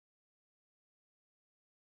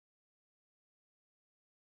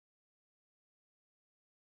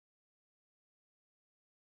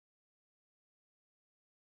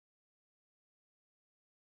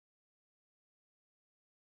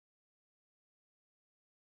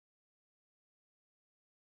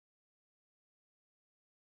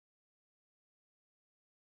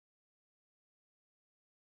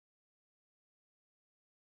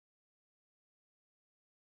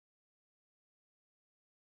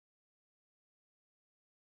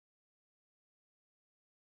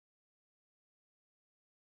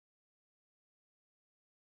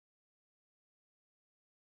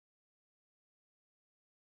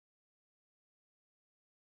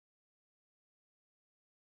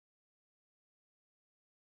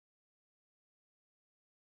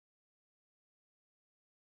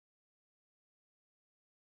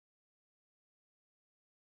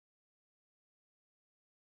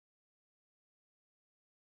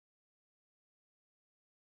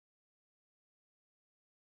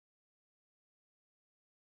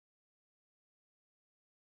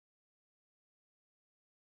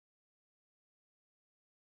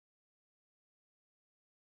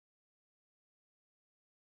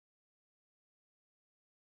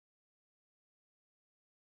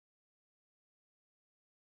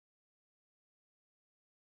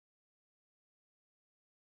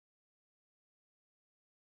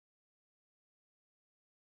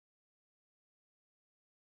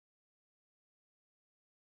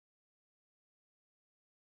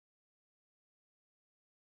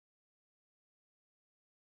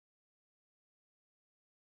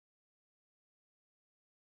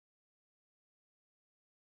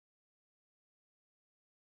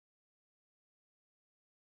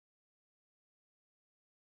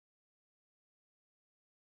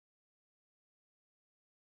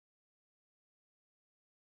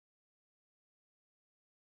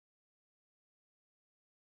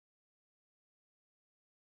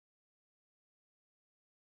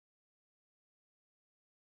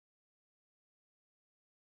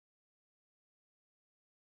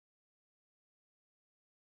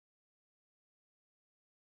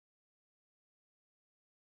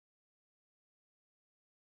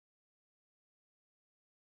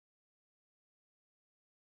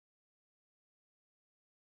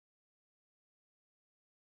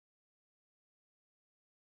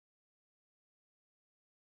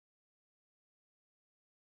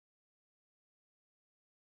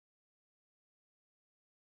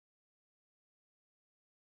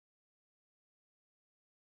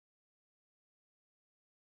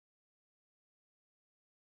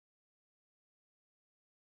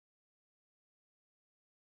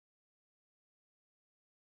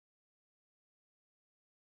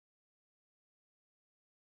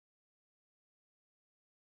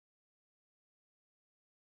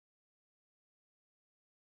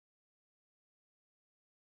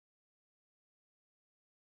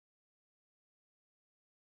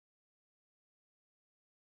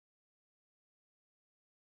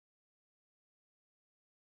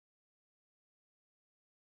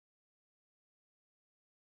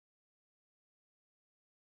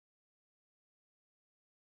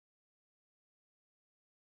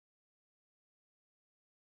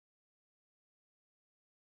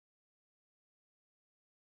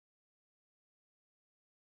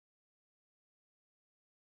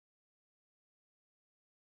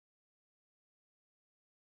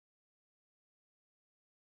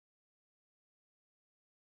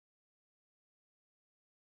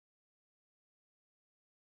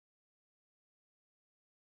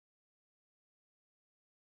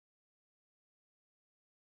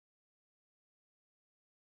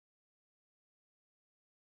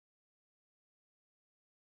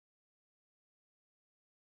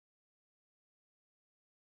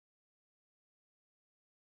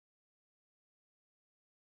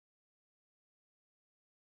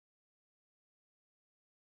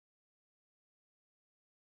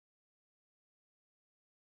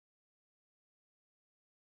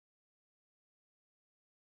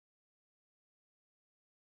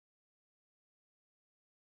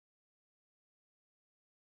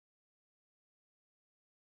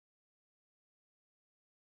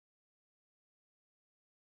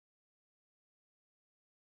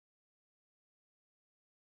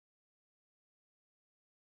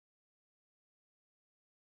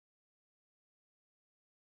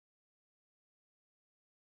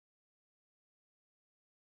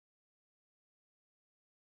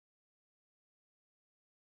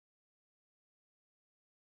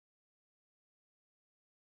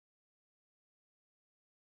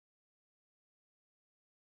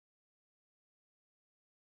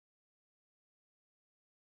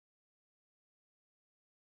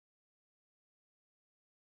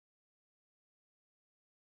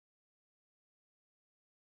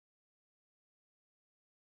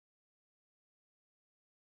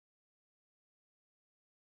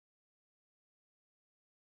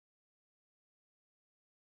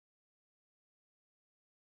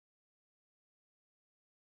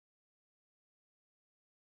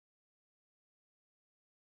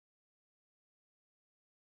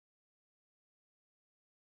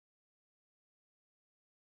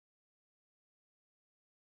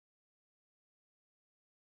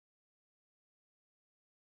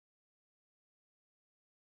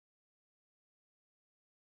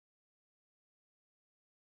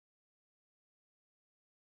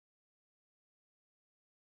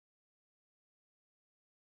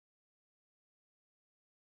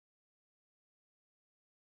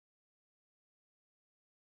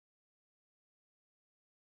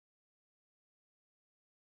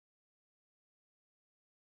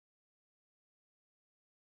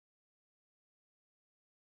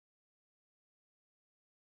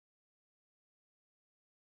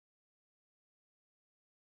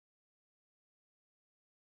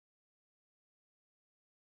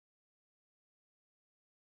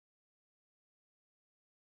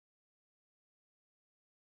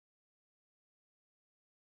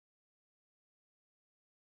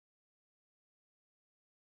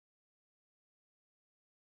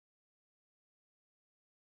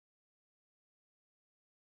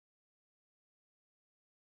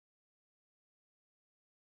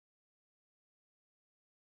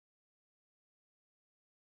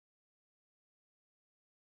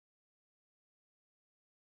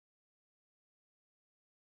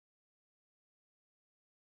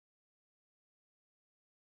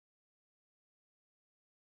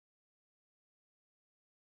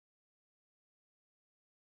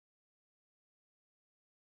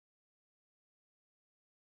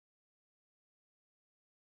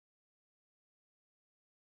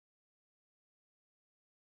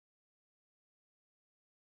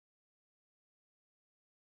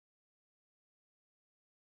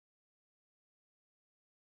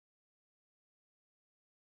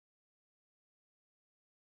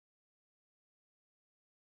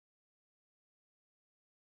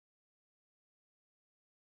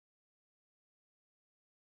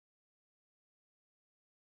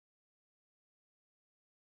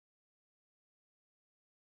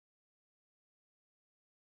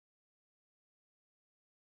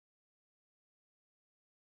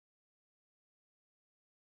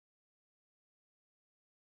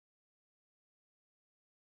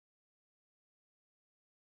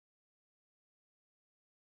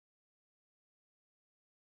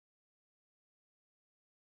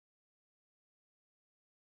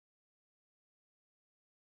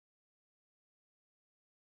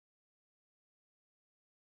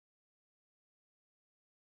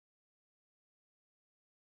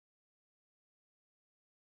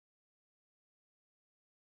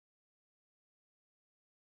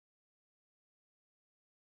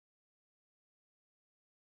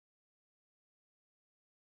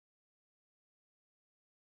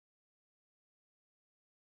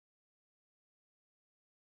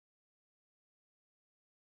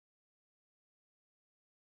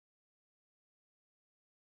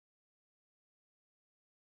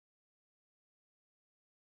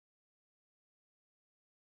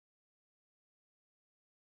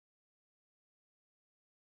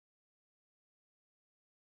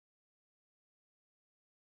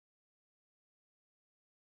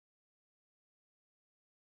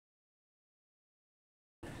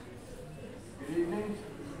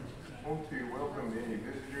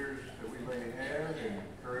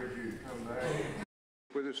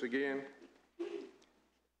announcements again.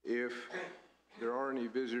 If there are any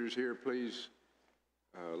visitors here, please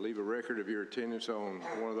leave a record of your attendance on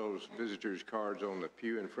one of those visitors' cards on the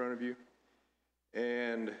pew in front of you.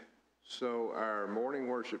 And so our morning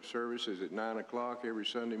worship service is at 9 o'clock every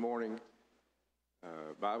Sunday morning.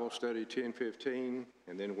 Bible study 10:15,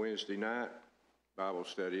 and then Wednesday night Bible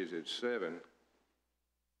study is at 7.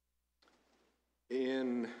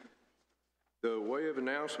 In the way of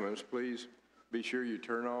announcements, please be sure you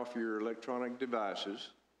turn off your electronic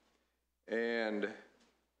devices. And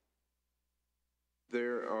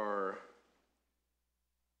there are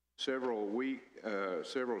several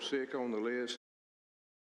sick on the list.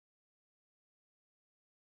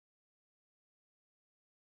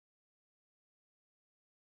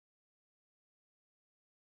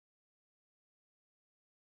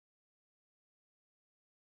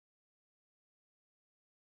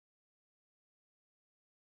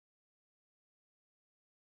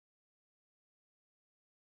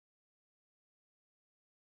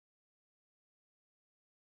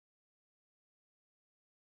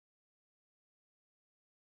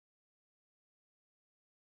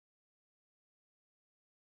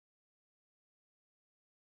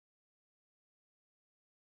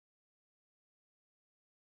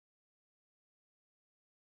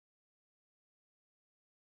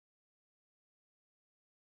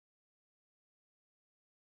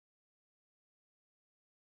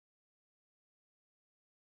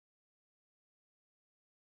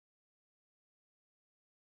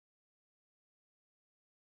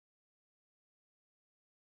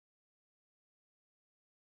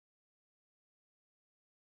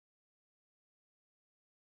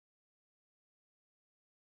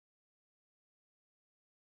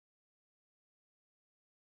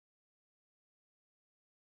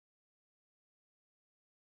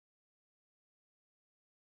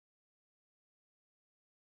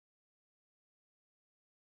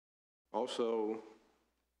 Also,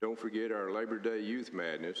 don't forget our Labor Day Youth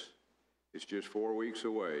Madness. It's just 4 weeks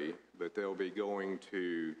away, but they'll be going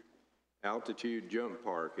to Altitude Jump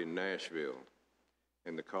Park in Nashville,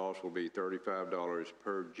 and the cost will be $35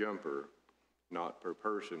 per jumper, not per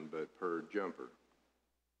person, but per jumper.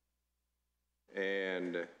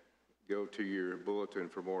 And go to your bulletin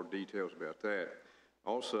for more details about that.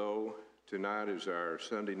 Also, tonight is our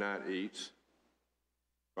Sunday night eats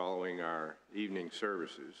following our evening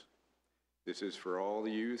services. This is for all the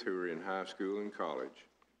youth who are in high school and college.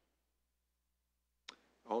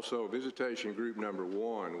 Also, visitation group number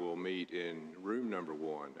 1 will meet in room number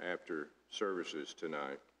 1 after services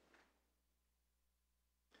tonight.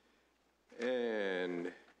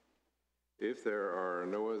 And if there are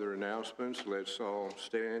no other announcements, let's all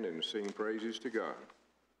stand and sing praises to God.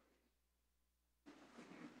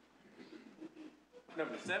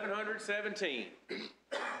 Number 717.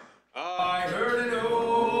 I heard an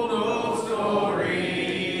old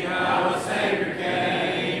story, how a Savior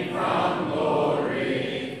came from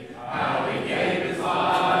glory, how he gave his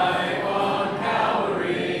life on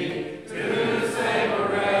Calvary to save a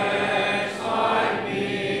wretch like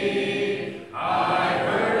me. I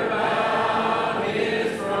heard about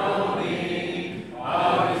his groaning,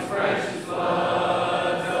 of his precious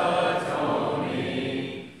blood's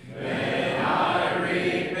atoning. Then I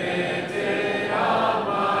repented of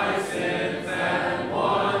my sins and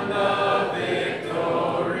once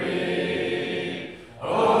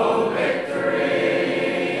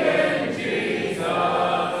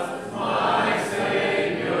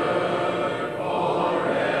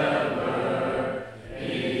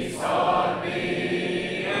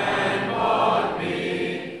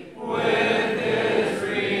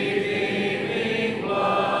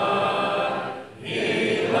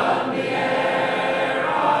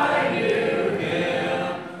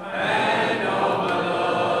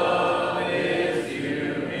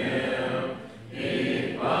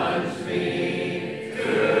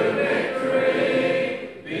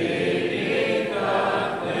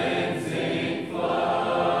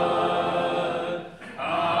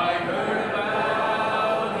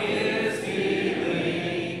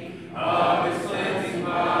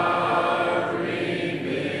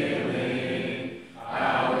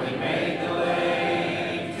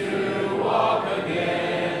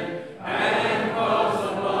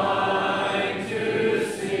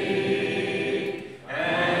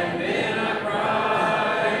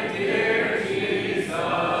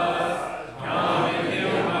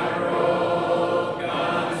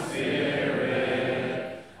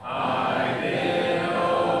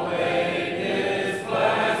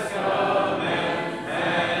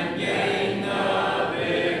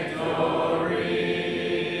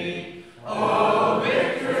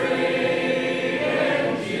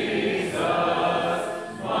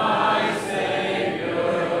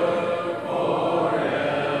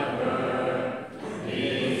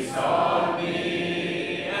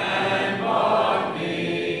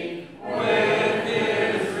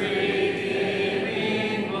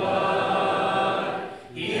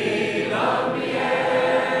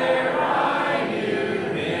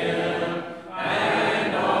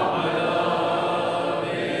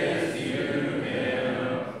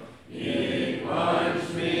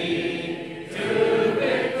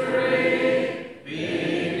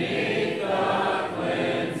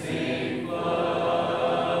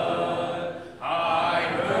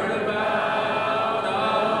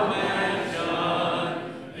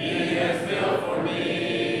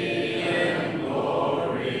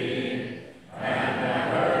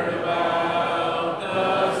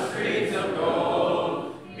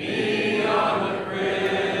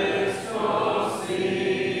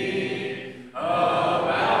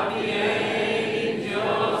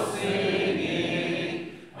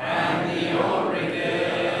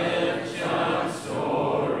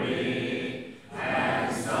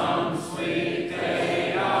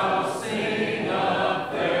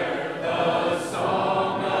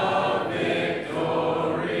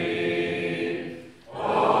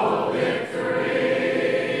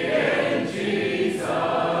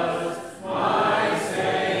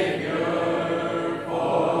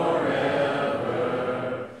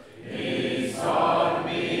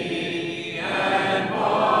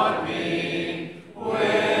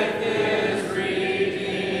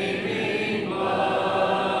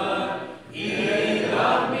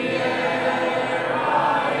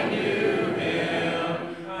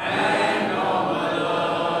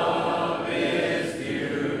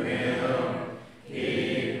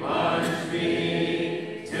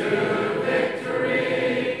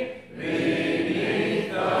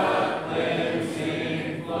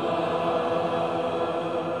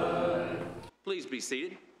be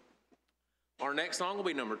seated. Our next song will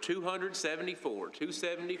be number 274.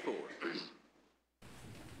 274.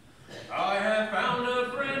 I have found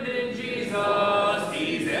a friend in Jesus.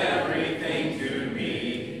 He's everything to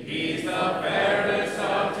me. He's the fairest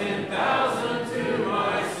of 10,000 to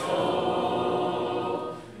my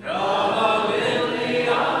soul. The lily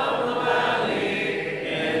of the valley,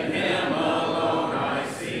 in him alone I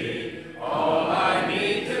see. All I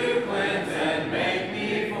need to cleanse and make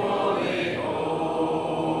me fully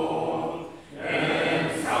whole.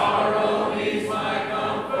 In sorrow he's my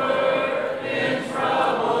comfort, in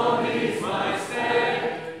trouble he's my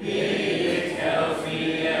stay. He tells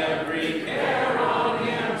me every care on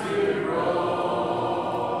him to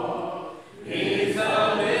roll. He's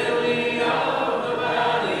a lily of the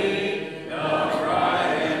valley, the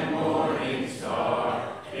bright and morning star.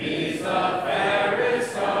 He's the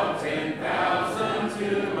fairest of 10,000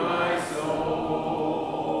 to my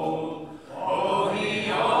soul. Oh, he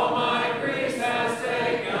all my griefs has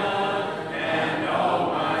taken, and all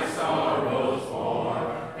my sorrows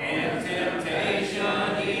borne. In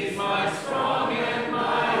temptation he's my strong and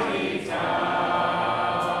mighty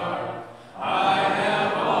tower. I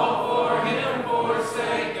have all for him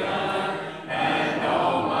forsaken, and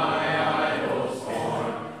all my idols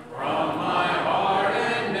torn from my heart,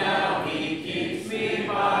 and now he keeps me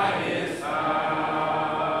by his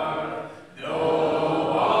side. Though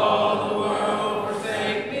all the world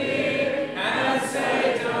forsake me, and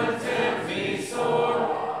Satan tempt me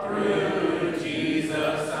sore, through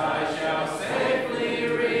Jesus I shall safely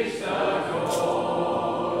reach the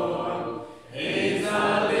goal. He's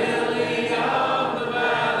a lily of the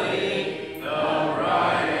valley, the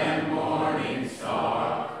bright and morning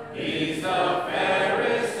star. He's the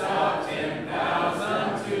fairest of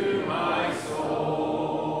 10,000 to my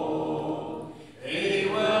soul. He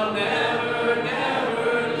will never,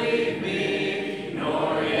 never leave me,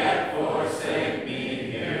 nor yet forsake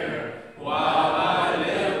me here, while I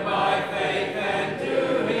live by faith and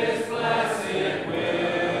do his blessed will.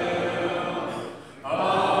 A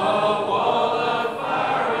wall of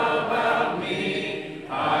fire about me,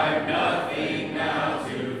 I've nothing now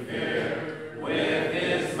to fear. With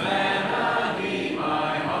his manna he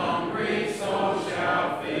my hungry soul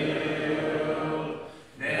shall fill.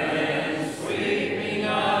 Then sweeping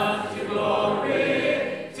up to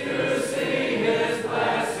glory, to see his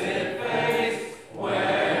blessed face,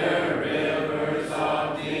 where rivers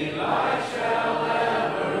of delight shall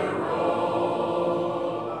ever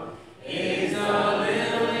roll. He's a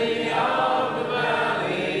lily of the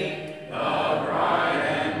valley, the bright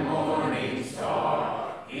and morning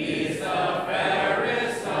star. He's the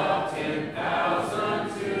fairest of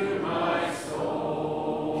 10,000 to my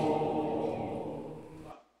soul.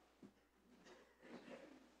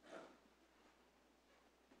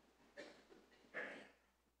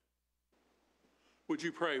 Would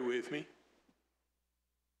you pray with me?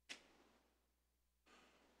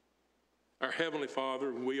 Our Heavenly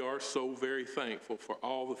Father, we are so very thankful for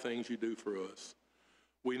all the things you do for us.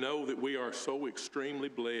 We know that we are so extremely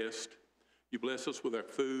blessed. You bless us with our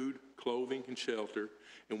food, clothing, and shelter,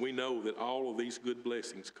 and we know that all of these good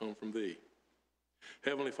blessings come from Thee.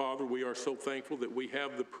 Heavenly Father, we are so thankful that we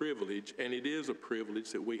have the privilege, and it is a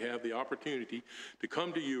privilege that we have the opportunity to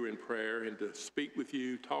come to you in prayer and to speak with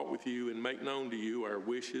you, talk with you, and make known to you our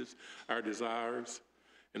wishes, our desires,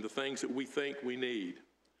 and the things that we think we need.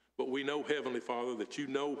 But we know, Heavenly Father, that you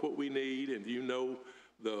know what we need, and you know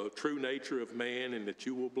the true nature of man, and that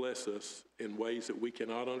you will bless us in ways that we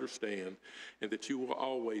cannot understand, and that you will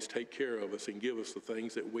always take care of us and give us the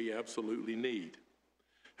things that we absolutely need.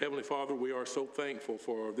 Heavenly Father, we are so thankful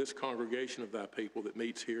for this congregation of thy people that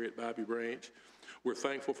meets here at Bobby Branch. We're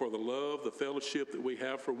thankful for the love, the fellowship that we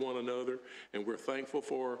have for one another, and we're thankful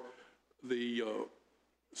for the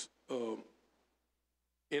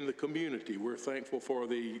in the community. We're thankful for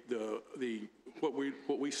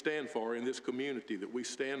what we stand for in this community, that we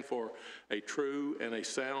stand for a true and a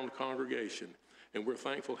sound congregation. And we're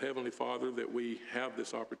thankful, Heavenly Father, that we have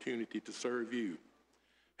this opportunity to serve you.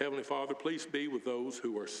 Heavenly Father, please be with those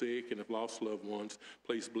who are sick and have lost loved ones.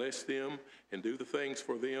 Please bless them and do the things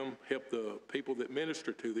for them. Help the people that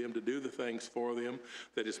minister to them to do the things for them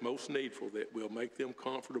that is most needful, that will make them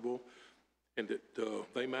comfortable, and that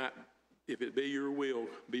they might, if it be your will,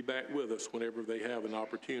 be back with us whenever they have an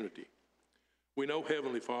opportunity. We know,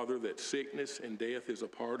 Heavenly Father, that sickness and death is a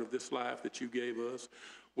part of this life that you gave us.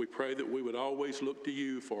 We pray that we would always look to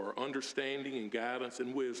you for understanding and guidance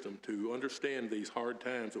and wisdom to understand these hard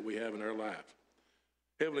times that we have in our lives.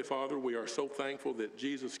 Heavenly Father, we are so thankful that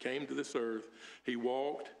Jesus came to this earth. He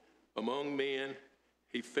walked among men.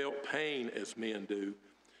 He felt pain as men do.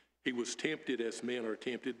 He was tempted as men are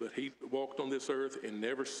tempted, but he walked on this earth and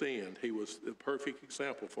never sinned. He was the perfect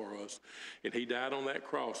example for us. And he died on that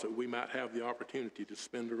cross that we might have the opportunity to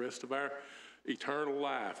spend the rest of our eternal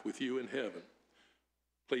life with you in heaven.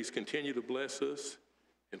 Please continue to bless us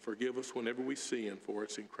and forgive us whenever we sin, for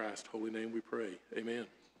it's in Christ's holy name we pray. Amen.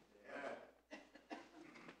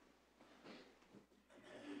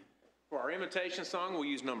 For our invitation song, we'll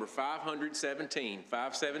use number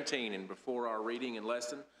 517, and before our reading and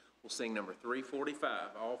lesson, we'll sing number 345,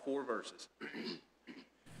 all 4 verses.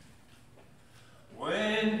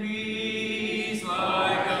 When peace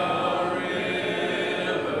like a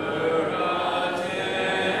river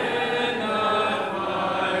attendeth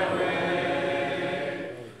my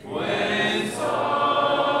way, when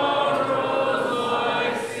sorrows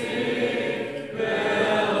like sea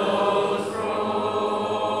billows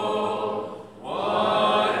roll,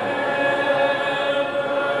 whatever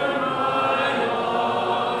my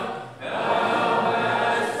Lord thou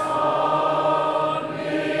hast taught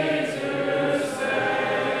me to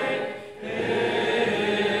say,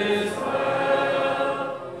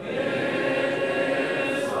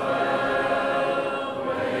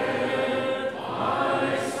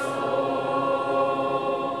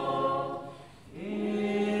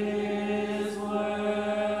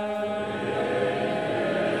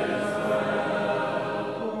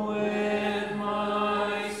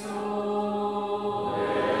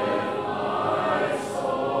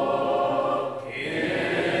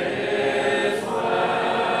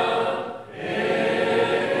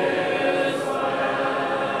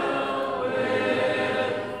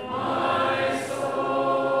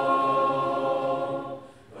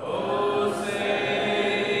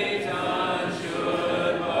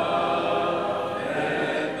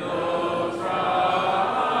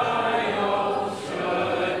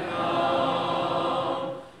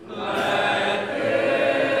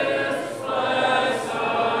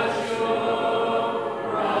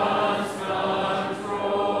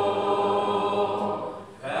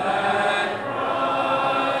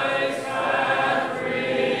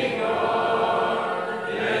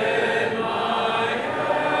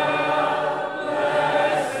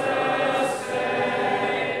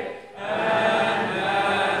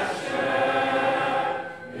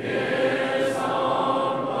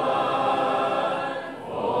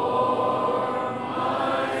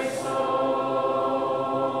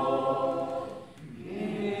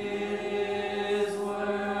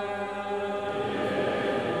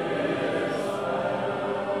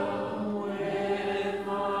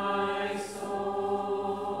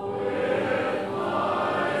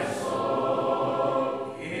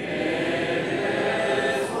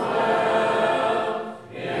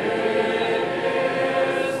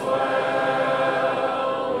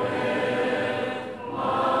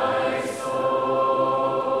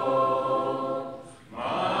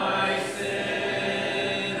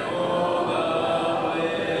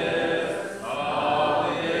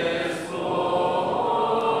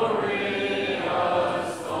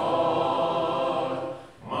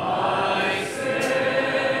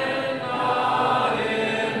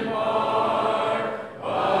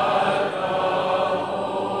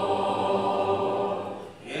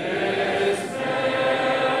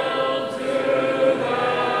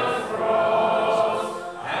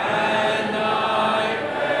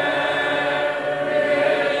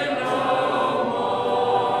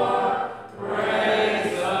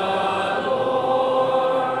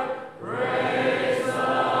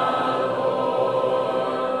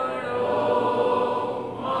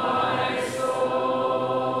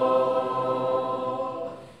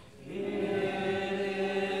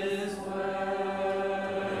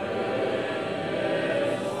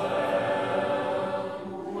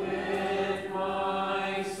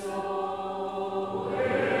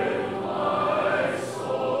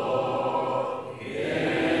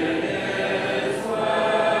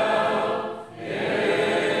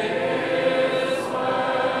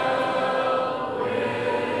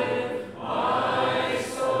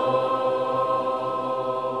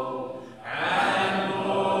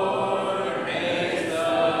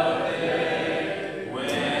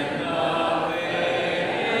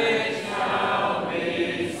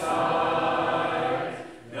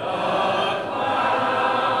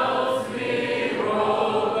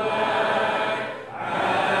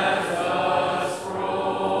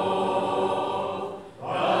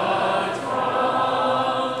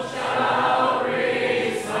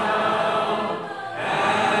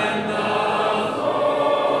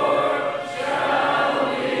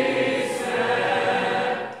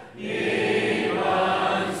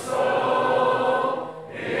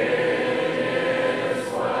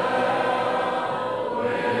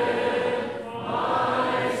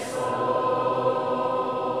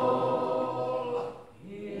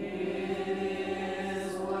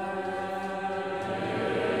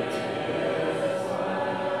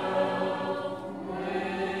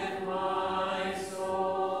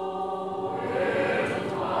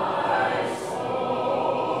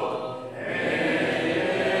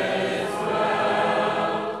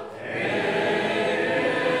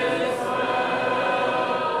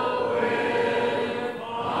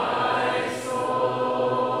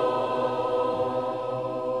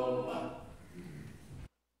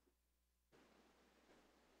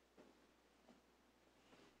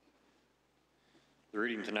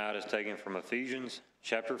 reading tonight is taken from Ephesians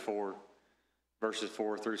chapter 4, verses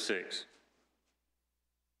 4 through 6.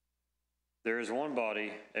 There is one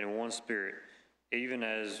body and one Spirit, even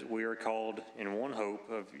as we are called in one hope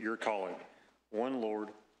of your calling, one Lord,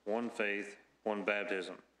 one faith, one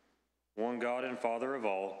baptism, one God and Father of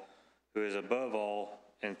all, who is above all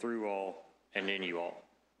and through all and in you all.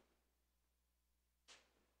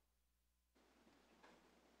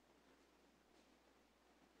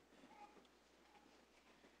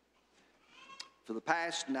 For the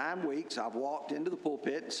past 9 weeks, I've walked into the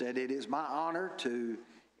pulpit and said, it is my honor to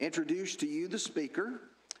introduce to you the speaker.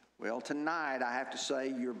 Well, tonight I have to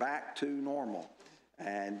say you're back to normal.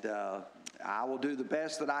 And I will do the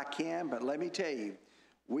best that I can, but let me tell you,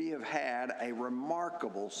 we have had a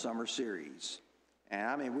remarkable summer series. And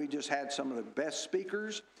I mean, we just had some of the best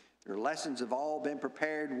speakers. Their lessons have all been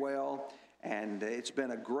prepared well. And it's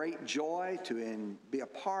been a great joy to be a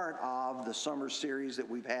part of the summer series that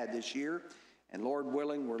we've had this year. And Lord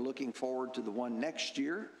willing, we're looking forward to the one next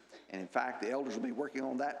year. And in fact, the elders will be working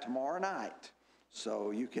on that tomorrow night.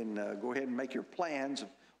 So you can go ahead and make your plans of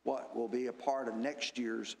what will be a part of next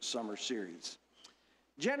year's summer series.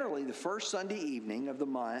 Generally, the first Sunday evening of the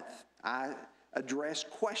month, I address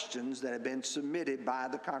questions that have been submitted by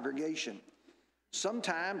the congregation.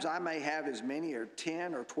 Sometimes I may have as many as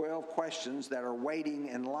 10 or 12 questions that are waiting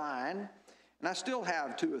in line, and I still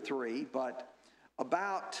have 2 or 3, but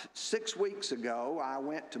about 6 weeks ago, I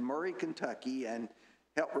went to Murray, Kentucky, and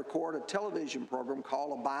helped record a television program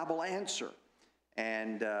called A Bible Answer.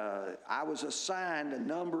 And I was assigned a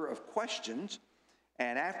number of questions,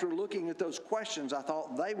 and after looking at those questions, I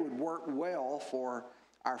thought they would work well for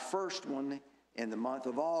our first one in the month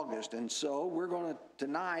of August. And so we're going to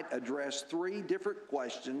tonight address 3 different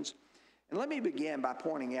questions. And let me begin by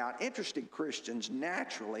pointing out, interested Christians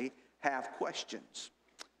naturally have questions.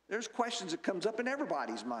 There's questions that comes up in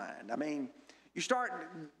everybody's mind. I mean, you start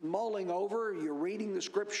mulling over, you're reading the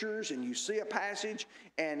scriptures, and you see a passage,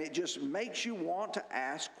 and it just makes you want to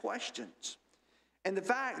ask questions. And the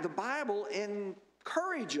fact, the Bible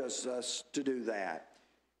encourages us to do that.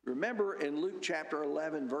 Remember in Luke chapter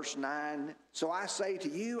 11, verse 9, so I say to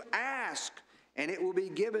you, ask, and it will be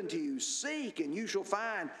given to you. Seek, and you shall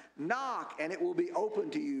find. Knock, and it will be open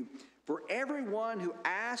to you. For everyone who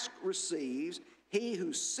asks receives. He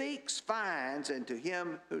who seeks finds, and to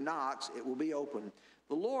him who knocks it will be open.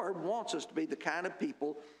 The Lord wants us to be the kind of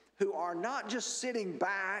people who are not just sitting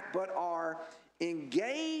back, but are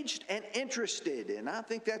engaged and interested. And I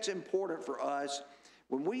think that's important for us.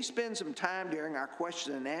 When we spend some time during our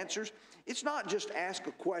question and answers, it's not just ask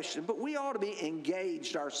a question, but we ought to be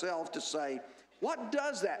engaged ourselves to say, what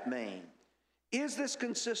does that mean? Is this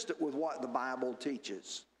consistent with what the Bible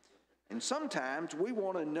teaches? And sometimes we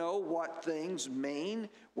want to know what things mean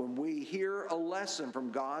when we hear a lesson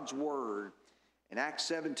from God's Word. In Acts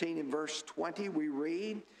 17 and verse 20 we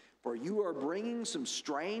read, for you are bringing some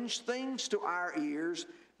strange things to our ears,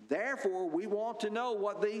 therefore we want to know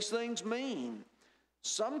what these things mean.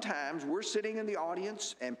 Sometimes we're sitting in the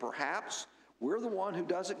audience and perhaps we're the one who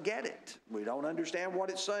doesn't get it. We don't understand what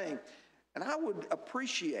it's saying. And I would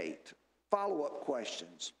appreciate follow-up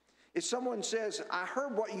questions. If someone says, I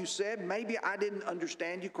heard what you said, maybe I didn't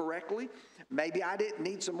understand you correctly, maybe I didn't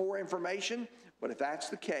need some more information, but if that's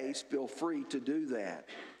the case, feel free to do that.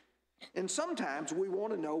 And sometimes we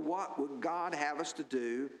want to know what would God have us to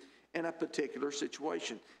do in a particular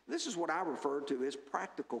situation. This is what I refer to as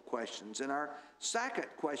practical questions. And our second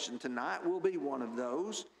question tonight will be one of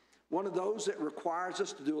those that requires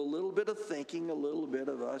us to do a little bit of thinking, a little bit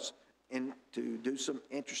of us, and to do some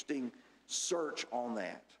interesting search on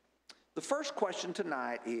that. The first question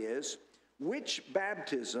tonight is, which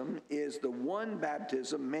baptism is the one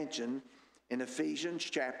baptism mentioned in Ephesians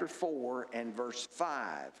chapter 4 and verse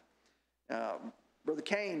 5? Brother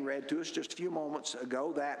Kane read to us just a few moments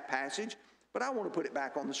ago that passage, but I want to put it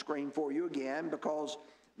back on the screen for you again because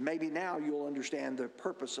maybe now you'll understand the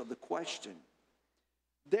purpose of the question.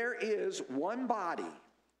 There is one body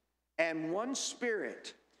and one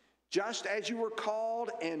Spirit, just as you were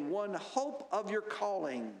called in one hope of your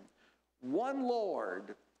calling, one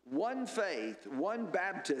Lord, one faith, one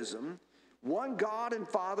baptism, one God and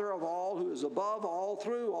Father of all, who is above all,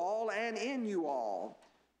 through all, and in you all.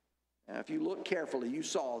 Now, if you look carefully, you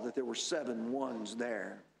saw that there were 7 ones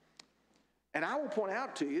there. And I will point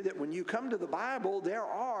out to you that when you come to the Bible, there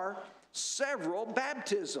are several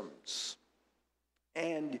baptisms.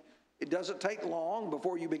 And it doesn't take long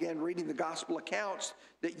before you begin reading the gospel accounts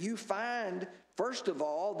that you find, first of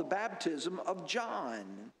all, the baptism of John.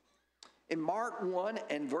 In Mark 1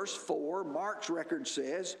 and verse 4, Mark's record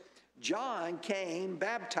says, John came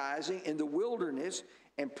baptizing in the wilderness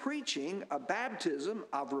and preaching a baptism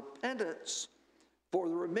of repentance for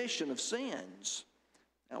the remission of sins.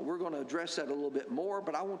 Now, we're going to address that a little bit more,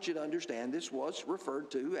 but I want you to understand this was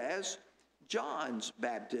referred to as John's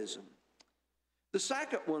baptism. The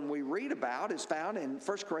second one we read about is found in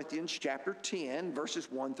 1 Corinthians chapter 10,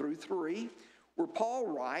 verses 1 through 3, where Paul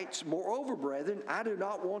writes, "Moreover, brethren, I do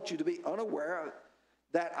not want you to be unaware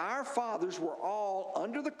that our fathers were all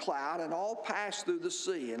under the cloud and all passed through the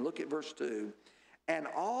sea." And look at verse 2. "And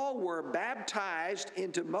all were baptized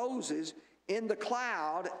into Moses in the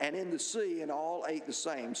cloud and in the sea, and all ate the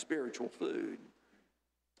same spiritual food."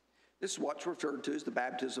 This is what's referred to as the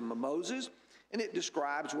baptism of Moses, and it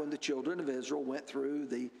describes when the children of Israel went through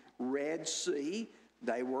the Red Sea.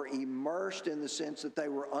 They were immersed in the sense that they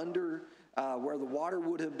were under where the water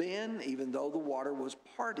would have been, even though the water was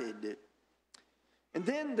parted. And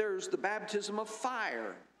then there's the baptism of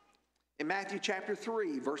fire. In Matthew chapter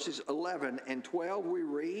 3, verses 11 and 12, we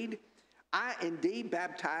read, "I indeed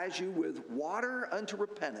baptize you with water unto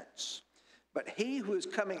repentance, but he who is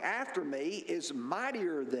coming after me is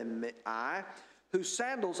mightier than I, whose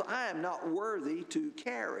sandals I am not worthy to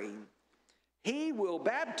carry. He will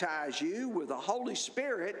baptize you with the Holy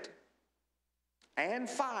Spirit and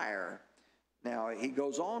fire." Now, he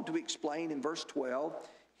goes on to explain in verse 12,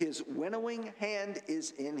 "His winnowing hand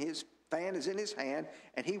is in his fan is in his hand,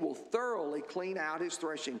 and he will thoroughly clean out his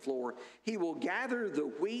threshing floor. He will gather the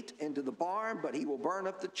wheat into the barn, but he will burn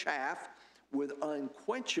up the chaff with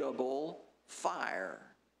unquenchable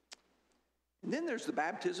fire." And then there's the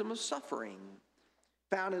baptism of suffering,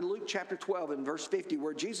 found in Luke chapter 12 and verse 50,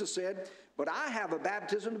 where Jesus said, "But I have a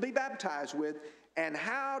baptism to be baptized with, and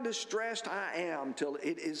how distressed I am till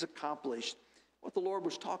it is accomplished." What the Lord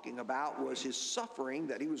was talking about was his suffering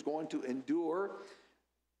that he was going to endure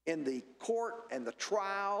in the court and the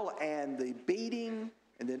trial and the beating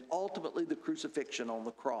and then ultimately the crucifixion on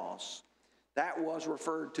the cross. That was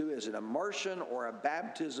referred to as an immersion or a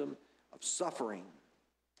baptism of suffering.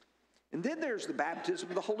 And then there's the baptism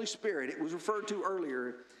of the Holy Spirit. It was referred to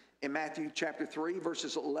earlier in Matthew chapter 3,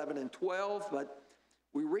 verses 11 and 12, but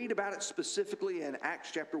we read about it specifically in Acts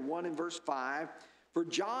chapter 1 and verse 5. "For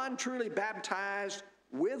John truly baptized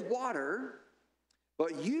with water,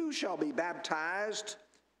 but you shall be baptized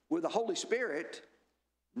with the Holy Spirit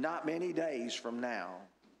not many days from now."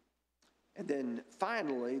 And then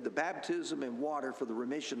finally, the baptism in water for the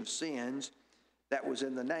remission of sins that was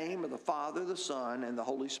in the name of the Father, the Son, and the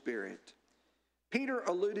Holy Spirit. Peter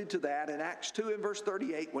alluded to that in Acts 2 and verse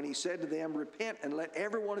 38 when he said to them, "Repent and let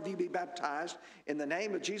every one of you be baptized in the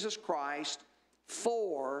name of Jesus Christ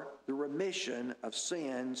for the remission of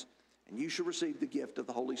sins, and you shall receive the gift of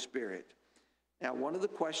the Holy Spirit." Now, one of the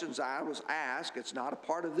questions I was asked, it's not a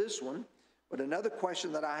part of this one, but another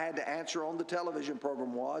question that I had to answer on the television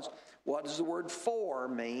program was, what does the word "for"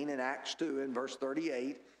 mean in Acts 2 and verse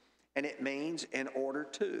 38? And it means "in order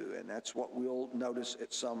to," and that's what we'll notice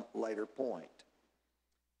at some later point.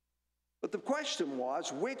 But the question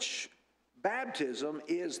was, which baptism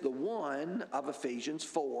is the one of Ephesians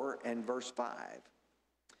 4 and verse 5?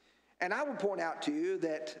 And I would point out to you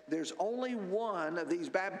that there's only one of these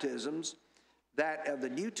baptisms that of the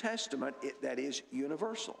New Testament that is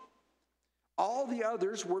universal. All the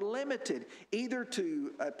others were limited either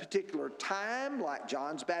to a particular time, like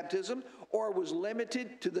John's baptism, or was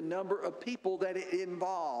limited to the number of people that it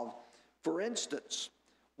involved. For instance,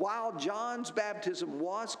 while John's baptism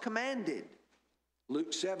was commanded,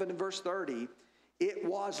 Luke 7 and verse 30, it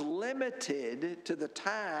was limited to the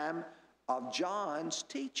time of John's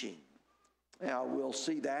teaching. Now, we'll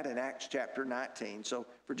see that in Acts chapter 19. So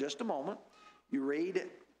for just a moment, you read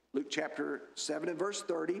Luke chapter 7 and verse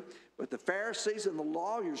 30, "But the Pharisees and the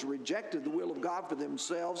lawyers rejected the will of God for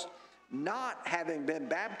themselves, not having been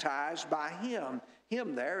baptized by him."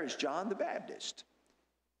 Him there is John the Baptist.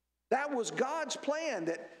 That was God's plan,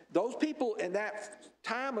 that those people in that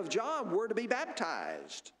time of John were to be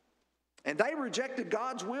baptized. And they rejected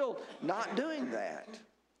God's will, not doing that.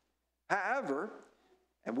 However,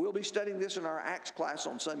 and we'll be studying this in our Acts class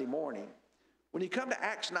on Sunday morning, when you come to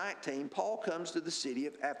Acts 19, Paul comes to the city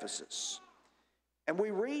of Ephesus. And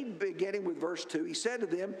we read beginning with verse 2, he said to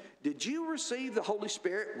them, "Did you receive the Holy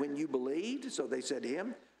Spirit when you believed?" So they said to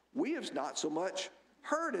him, "We have not so much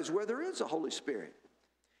heard as where there is a Holy Spirit."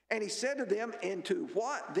 And he said to them, "Into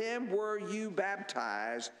what then were you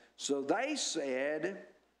baptized?" So they said,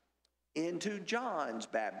 "Into John's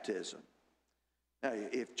baptism." Now,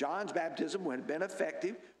 if John's baptism had been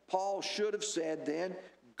effective, Paul should have said then,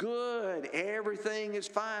 "Good, everything is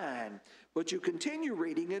fine." But you continue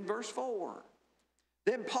reading in verse 4.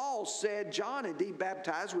 Then Paul said, John indeed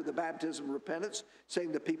baptized with the baptism of repentance, saying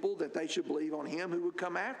to the people that they should believe on him who would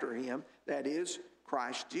come after him, that is,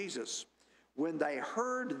 Christ Jesus. When they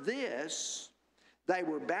heard this, they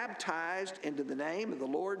were baptized into the name of the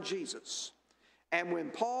Lord Jesus. And when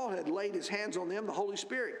Paul had laid his hands on them, the Holy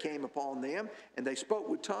Spirit came upon them, and they spoke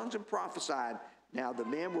with tongues and prophesied. Now the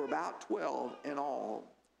men were about 12 in all.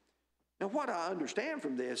 Now what I understand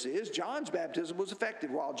from this is John's baptism was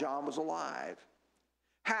effective while John was alive.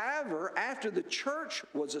 However, after the church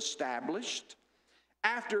was established,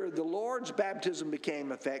 after the Lord's baptism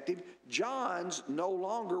became effective, John's no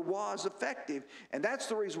longer was effective. And that's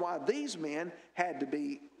the reason why these men had to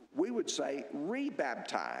be, we would say,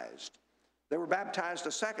 rebaptized. They were baptized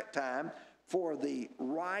a second time for the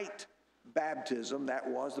right baptism. That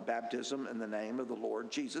was the baptism in the name of the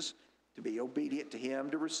Lord Jesus, to be obedient to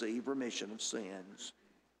him to receive remission of sins.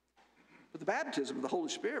 But the baptism of the Holy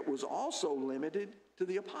Spirit was also limited to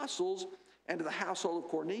the apostles and to the household of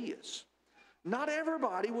Cornelius. Not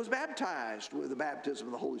everybody was baptized with the baptism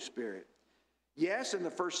of the Holy Spirit. Yes, in the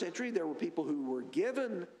first century, there were people who were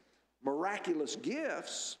given miraculous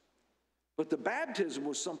gifts, but the baptism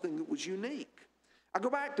was something that was unique. I go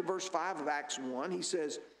back to verse 5 of Acts 1. He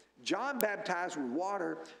says, John baptized with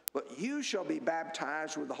water, but you shall be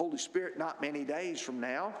baptized with the Holy Spirit not many days from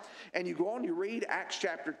now. And you go on, you read Acts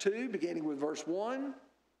chapter 2, beginning with verse 1.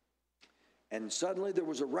 And suddenly there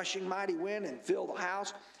was a rushing mighty wind and filled the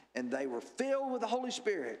house, and they were filled with the Holy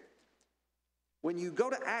Spirit. When you go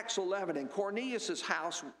to Acts 11, and Cornelius'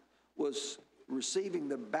 house was receiving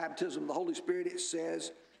the baptism of the Holy Spirit, it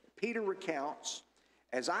says, Peter recounts,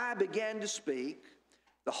 as I began to speak,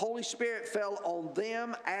 the Holy Spirit fell on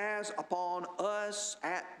them as upon us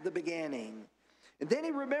at the beginning. And then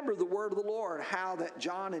he remembered the word of the Lord, how that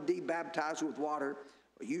John indeed baptized with water,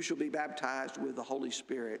 but you shall be baptized with the Holy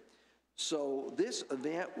Spirit. So this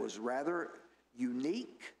event was rather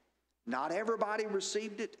unique. Not everybody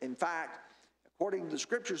received it. In fact, according to the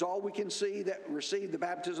scriptures, all we can see that received the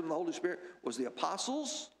baptism of the Holy Spirit was the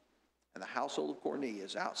apostles and the household of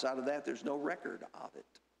Cornelius. Outside of that, there's no record of it.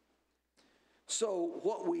 So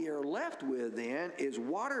what we are left with then is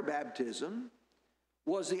water baptism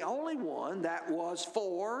was the only one that was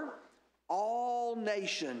for all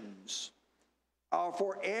nations,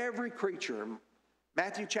 for every creature.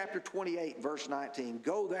 Matthew chapter 28, verse 19,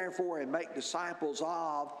 go therefore and make disciples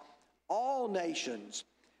of all nations,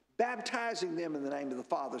 baptizing them in the name of the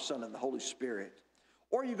Father, Son, and the Holy Spirit.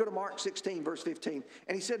 Or you go to Mark 16, verse 15,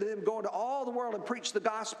 and he said to them, go into all the world and preach the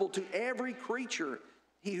gospel to every creature.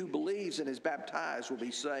 He who believes and is baptized will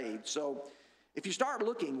be saved. So if you start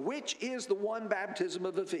looking, which is the one baptism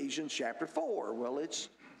of Ephesians chapter 4? Well, it's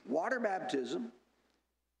water baptism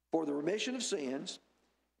for the remission of sins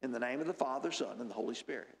in the name of the Father, Son, and the Holy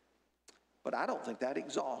Spirit. But I don't think that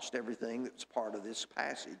exhausts everything that's part of this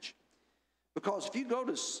passage. Because if you go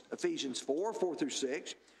to Ephesians 4 through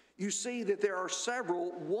 6, you see that there are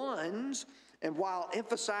several ones, and while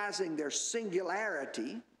emphasizing their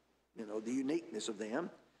singularity, the uniqueness of them,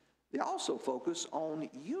 they also focus on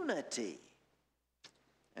unity.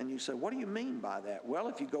 And you say, what do you mean by that? Well,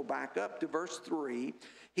 if you go back up to verse 3,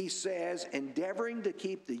 he says, endeavoring to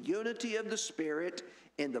keep the unity of the Spirit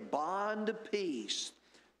in the bond of peace.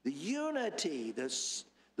 The unity, the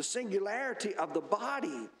singularity of the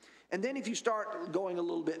body. And then if you start going a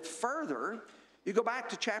little bit further, you go back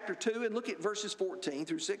to chapter 2 and look at verses 14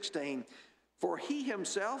 through 16. For he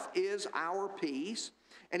himself is our peace,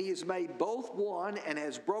 and he has made both one and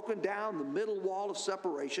has broken down the middle wall of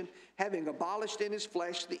separation, having abolished in his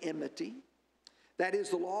flesh the enmity. That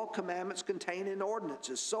is the law of commandments contained in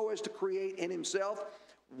ordinances, so as to create in himself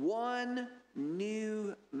one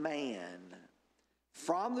new man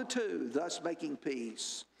from the two, thus making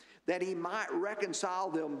peace, that he might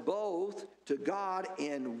reconcile them both to God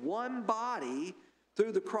in one body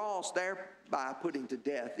through the cross, thereby putting to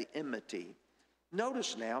death the enmity.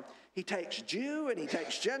 Notice now, he takes Jew and he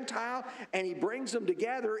takes Gentile and he brings them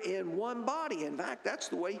together in one body. In fact, that's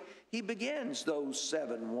the way he begins those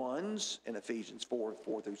 7 ones in Ephesians 4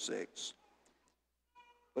 through 6.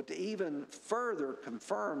 But to even further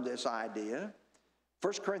confirm this idea,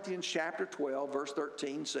 1 Corinthians chapter 12, verse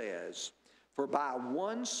 13 says, for by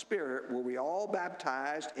one Spirit were we all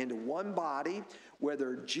baptized into one body,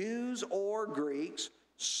 whether Jews or Greeks,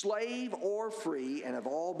 slave or free, and have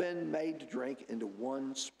all been made to drink into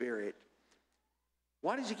one Spirit.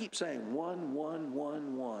 Why does he keep saying one, one,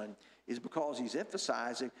 one, one? Is because he's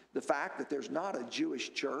emphasizing the fact that there's not a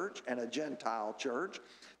Jewish church and a Gentile church.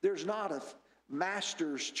 There's not a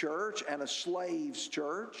master's church and a slave's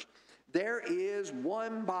church. There is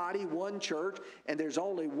one body, one church, and there's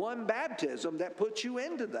only one baptism that puts you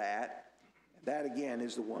into that. That, again,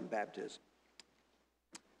 is the one baptism.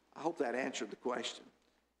 I hope that answered the question.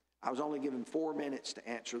 I was only given 4 minutes to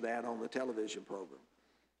answer that on the television program.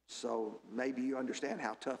 So maybe you understand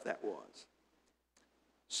how tough that was.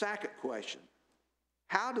 Second question,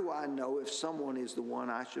 how do I know if someone is the one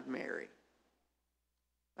I should marry?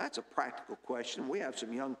 That's a practical question. We have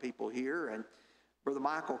some young people here, and Brother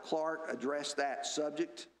Michael Clark addressed that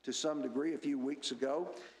subject to some degree a few weeks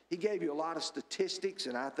ago. He gave you a lot of statistics,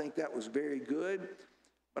 and I think that was very good.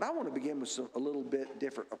 But I want to begin with a little bit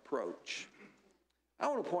different approach. I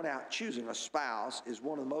want to point out choosing a spouse is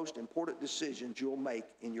one of the most important decisions you'll make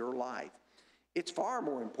in your life. It's far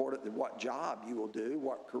more important than what job you will do,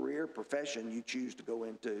 what career, profession you choose to go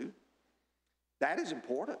into. That is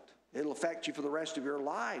important. It'll affect you for the rest of your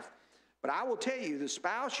life. But I will tell you, the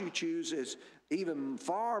spouse you choose is even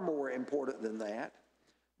far more important than that,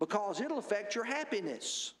 because it'll affect your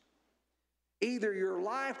happiness. Either your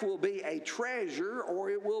life will be a treasure or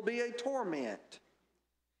it will be a torment.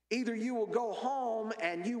 Either you will go home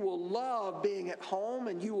and you will love being at home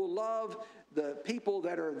and you will love the people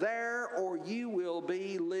that are there, or you will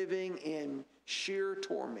be living in sheer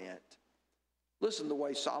torment. Listen to the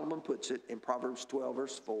way Solomon puts it in Proverbs 12,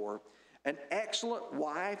 verse 4. An excellent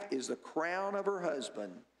wife is the crown of her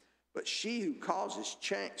husband, but she who causes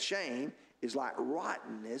shame is like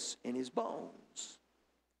rottenness in his bones.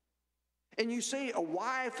 And you see, a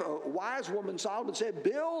wise woman, Solomon said,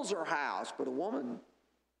 builds her house, but a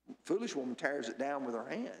foolish woman tears it down with her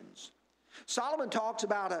hands. Solomon talks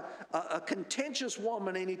about a contentious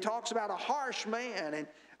woman, and he talks about a harsh man. And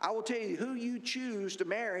I will tell you, who you choose to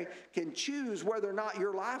marry can choose whether or not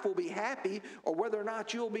your life will be happy or whether or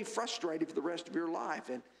not you'll be frustrated for the rest of your life.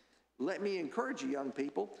 And let me encourage you, young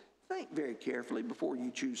people, think very carefully before you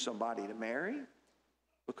choose somebody to marry,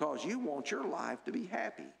 because you want your life to be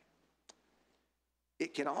happy.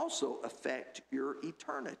 It can also affect your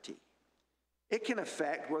eternity. It can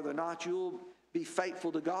affect whether or not you'll be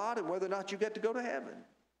faithful to God and whether or not you get to go to heaven.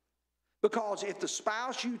 Because if the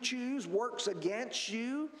spouse you choose works against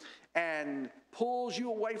you and pulls you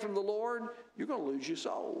away from the Lord, you're going to lose your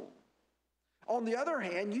soul. On the other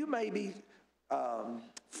hand, you may be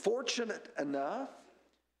fortunate enough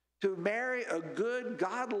to marry a good,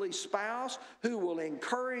 godly spouse who will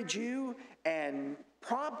encourage you and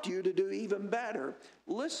prompt you to do even better.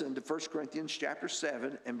 Listen to 1 Corinthians chapter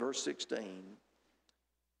 7 and verse 16.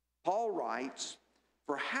 Paul writes,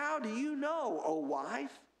 "For how do you know, O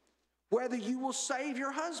wife, whether you will save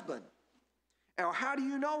your husband? Or how do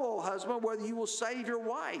you know, O husband, whether you will save your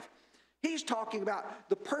wife?" He's talking about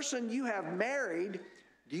the person you have married.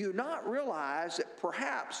 Do you not realize that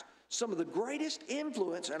perhaps some of the greatest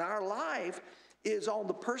influence in our life is on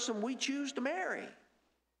the person we choose to marry?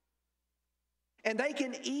 And they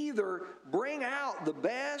can either bring out the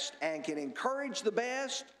best and can encourage the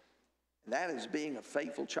best, and that is being a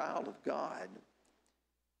faithful child of God.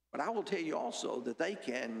 But I will tell you also that they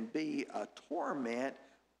can be a torment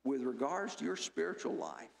with regards to your spiritual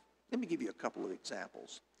life. Let me give you a couple of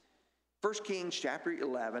examples. 1 Kings chapter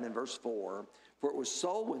 11 and verse 4, "For it was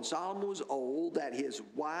so when Solomon was old that his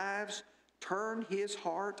wives turned his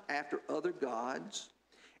heart after other gods,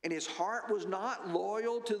 and his heart was not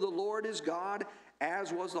loyal to the Lord his God,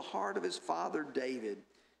 as was the heart of his father David."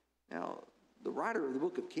 Now, the writer of the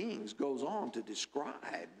book of Kings goes on to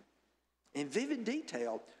describe in vivid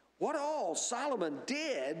detail what all Solomon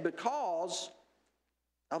did because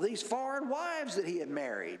of these foreign wives that he had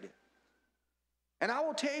married. And I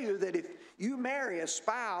will tell you that if you marry a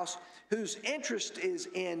spouse whose interest is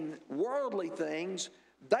in worldly things,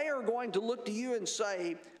 they are going to look to you and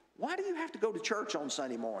say, "Why do you have to go to church on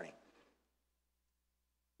Sunday morning?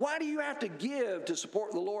 Why do you have to give to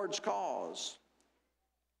support the Lord's cause?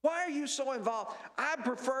 Why are you so involved? I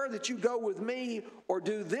prefer that you go with me or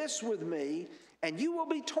do this with me," and you will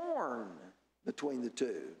be torn between the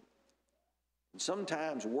two. And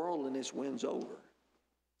sometimes worldliness wins over.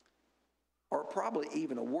 Or probably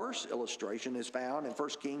even a worse illustration is found in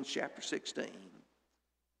 1 Kings chapter 16.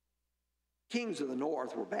 Kings of the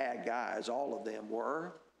north were bad guys, all of them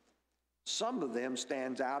were. Some of them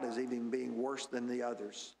stands out as even being worse than the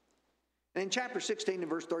others. And in chapter 16 and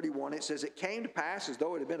verse 31, it says, "It came to pass as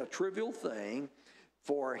though it had been a trivial thing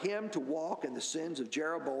for him to walk in the sins of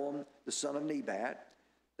Jeroboam, the son of Nebat,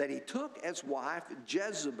 that he took as wife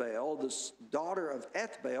Jezebel, the daughter of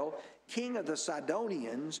Ethbaal, king of the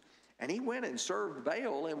Sidonians, and he went and served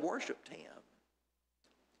Baal and worshiped him."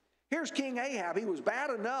 Here's King Ahab. He was bad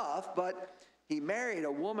enough, but he married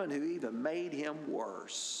a woman who even made him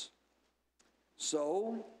worse.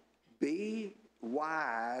 So be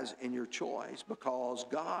wise in your choice, because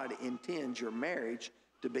God intends your marriage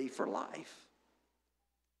to be for life.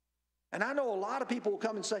 And I know a lot of people will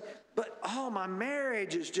come and say, but oh, my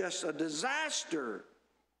marriage is just a disaster.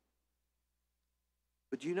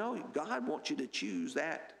 But you know, God wants you to choose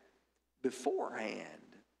that beforehand.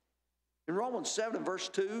 In Romans 7 verse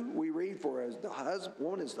 2, we read, for as the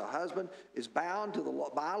woman as the husband is bound to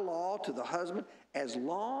by law to the husband as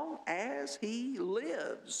long as he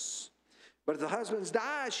lives. But if the husband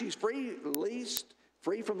dies, she's free, released,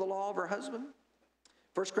 free from the law of her husband.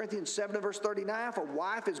 1 Corinthians 7 and verse 39, for a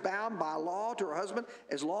wife is bound by law to her husband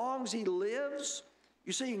as long as he lives.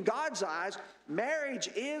 You see, in God's eyes, marriage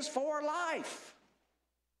is for life.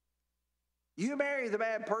 You marry the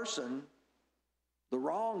bad person, the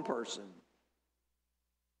wrong person,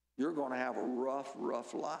 you're going to have a rough,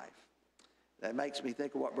 rough life. That makes me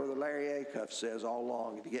think of what Brother Larry Acuff says all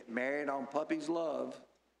along. If you get married on puppy's love,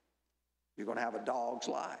 you're going to have a dog's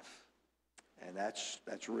life. And that's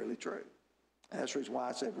really true. And that's the reason why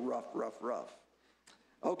I said rough, rough, rough.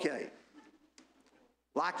 Okay.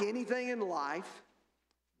 Like anything in life,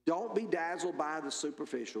 don't be dazzled by the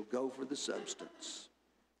superficial. Go for the substance.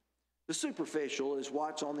 The superficial is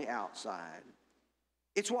what's on the outside.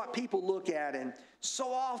 It's what people look at, and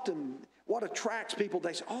so often what attracts people,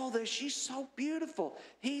 they say, oh, she's so beautiful.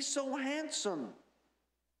 He's so handsome.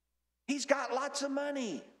 He's got lots of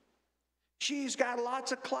money. She's got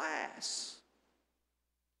lots of class.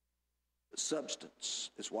 The substance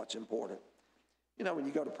is what's important. You know, when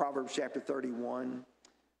you go to Proverbs chapter 31,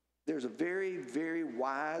 there's a very, very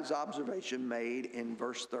wise observation made in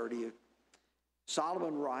verse 30.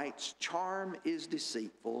 Solomon writes, charm is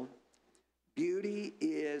deceitful, beauty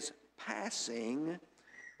is passing,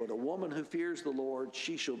 but a woman who fears the Lord,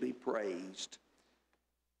 she shall be praised.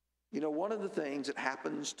 You know, one of the things that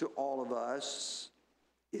happens to all of us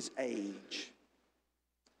is age.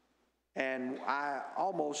 And I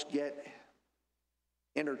almost get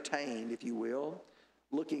entertained, if you will,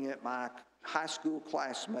 looking at my high school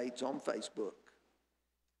classmates on Facebook.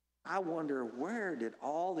 I wonder, where did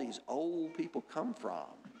all these old people come from?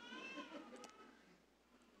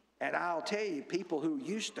 And I'll tell you, people who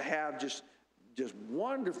used to have just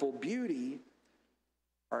wonderful beauty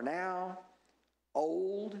are now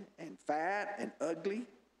old and fat and ugly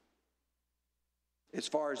as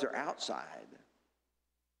far as their outside.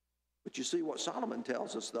 But you see, what Solomon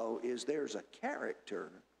tells us, though, is there's a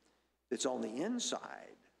character that's on the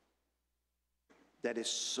inside that is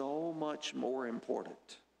so much more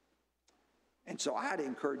important. And so I'd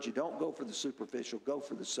encourage you, don't go for the superficial, go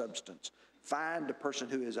for the substance. Find a person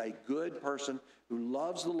who is a good person, who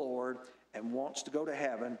loves the Lord and wants to go to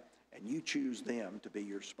heaven, and you choose them to be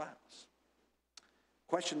your spouse.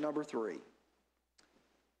 Question number 3.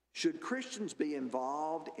 Should Christians be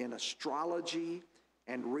involved in astrology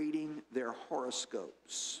and reading their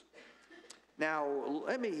horoscopes? Now,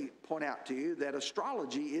 let me point out to you that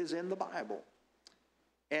astrology is in the Bible,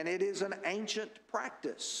 and it is an ancient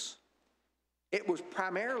practice. It was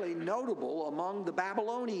primarily notable among the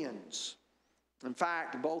Babylonians. In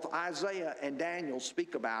fact, both Isaiah and Daniel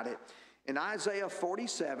speak about it. In Isaiah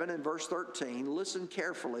 47 and verse 13, listen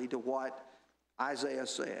carefully to what Isaiah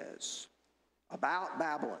says about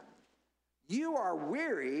Babylon. You are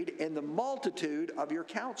wearied in the multitude of your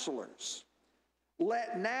counselors.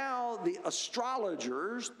 Let now the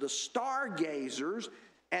astrologers, the stargazers,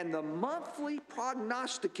 and the monthly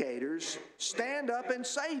prognosticators stand up and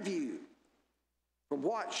save you from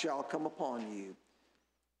what shall come upon you.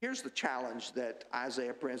 Here's the challenge that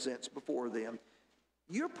Isaiah presents before them.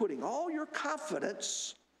 You're putting all your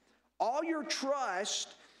confidence, all your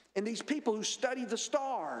trust in these people who study the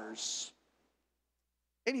stars.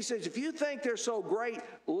 And he says, if you think they're so great,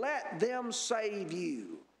 let them save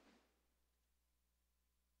you.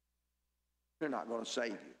 They're not going to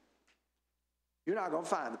save you. You're not going to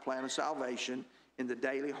find the plan of salvation in the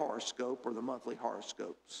daily horoscope or the monthly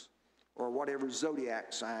horoscopes or whatever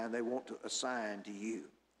zodiac sign they want to assign to you.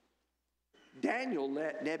 Daniel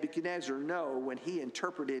let Nebuchadnezzar know when he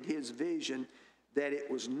interpreted his vision that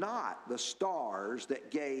it was not the stars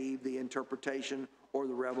that gave the interpretation or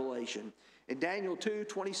the revelation. In Daniel 2,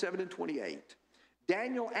 27 and 28,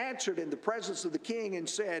 Daniel answered in the presence of the king and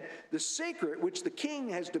said, the secret which the king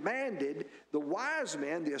has demanded, the wise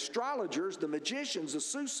men, the astrologers, the magicians, the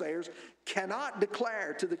soothsayers cannot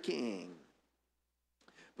declare to the king.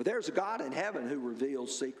 But there's a God in heaven who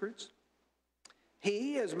reveals secrets.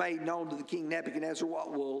 He has made known to the king Nebuchadnezzar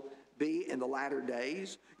what will be in the latter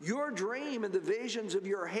days. Your dream and the visions of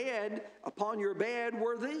your head upon your bed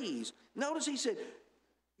were these. Notice he said,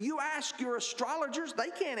 you ask your astrologers, they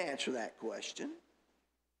can't answer that question.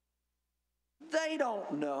 They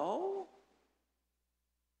don't know.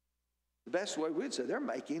 The best way we'd say, they're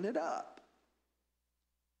making it up.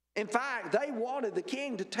 In fact, they wanted the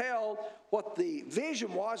king to tell what the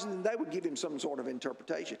vision was, and then they would give him some sort of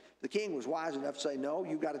interpretation. The king was wise enough to say, no,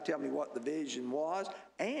 you've got to tell me what the vision was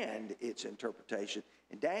and its interpretation.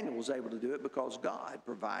 And Daniel was able to do it because God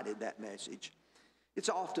provided that message. It's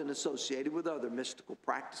often associated with other mystical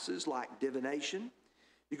practices like divination.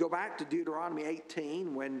 You go back to Deuteronomy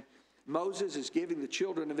 18 when Moses is giving the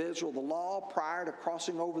children of Israel the law prior to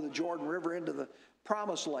crossing over the Jordan River into the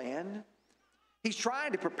promised land. He's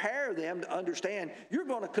trying to prepare them to understand you're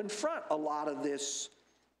going to confront a lot of this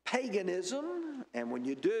paganism, and when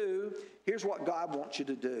you do, here's what God wants you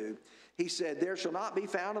to do. He said, there shall not be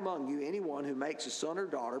found among you anyone who makes a son or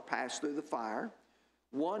daughter pass through the fire,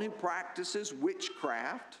 one who practices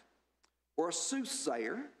witchcraft, or a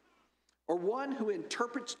soothsayer, or one who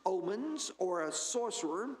interprets omens, or a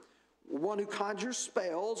sorcerer, one who conjures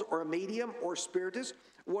spells, or a medium, or spiritist,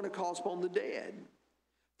 one who calls upon the dead.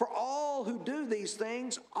 For all who do these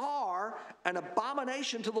things are an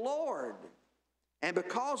abomination to the Lord. And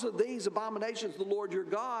because of these abominations, the Lord your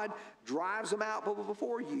God drives them out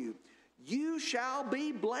before you. You shall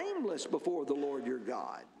be blameless before the Lord your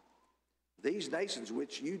God. These nations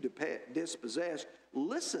which you dispossess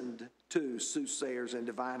listened to soothsayers and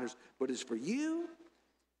diviners, but as for you,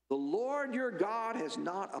 the Lord your God has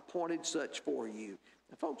not appointed such for you.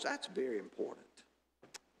 And folks, that's very important.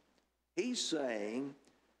 He's saying,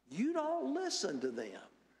 you don't listen to them.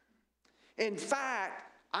 In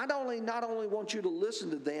fact, I not only want you to listen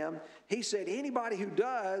to them, he said anybody who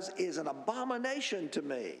does is an abomination to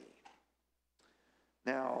me.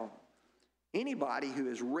 Now, anybody who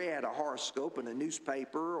has read a horoscope in a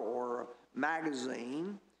newspaper or a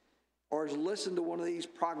magazine or has listened to one of these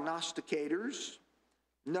prognosticators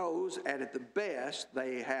knows that at the best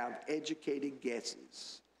they have educated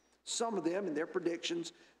guesses. Some of them in their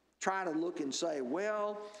predictions try to look and say,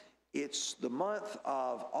 well, it's the month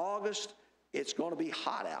of August, it's going to be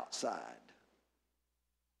hot outside.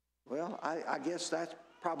 Well, I guess that's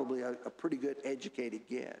probably a pretty good educated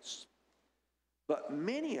guess. But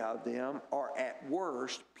many of them are at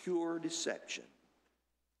worst pure deception.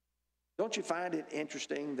 Don't you find it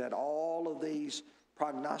interesting that all of these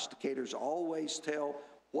prognosticators always tell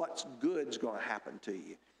what's good's going to happen to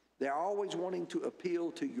you? They're always wanting to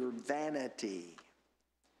appeal to your vanity.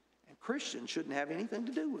 Christians shouldn't have anything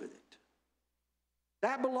to do with it.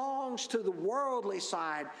 That belongs to the worldly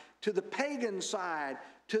side, to the pagan side,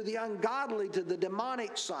 to the ungodly, to the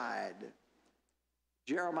demonic side.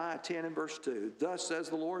 Jeremiah 10 and verse 2, thus says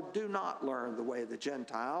the Lord, do not learn the way of the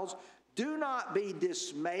Gentiles. Do not be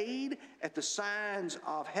dismayed at the signs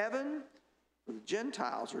of heaven, for the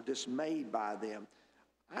Gentiles are dismayed by them.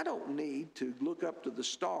 I don't need to look up to the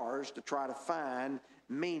stars to try to find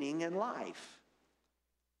meaning in life.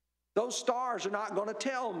 Those stars are not going to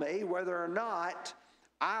tell me whether or not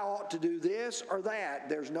I ought to do this or that.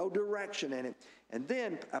 There's no direction in it. And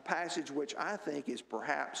then a passage which I think is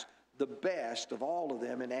perhaps the best of all of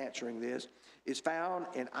them in answering this is found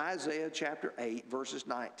in Isaiah chapter 8, verses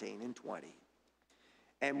 19 and 20.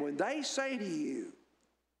 And when they say to you,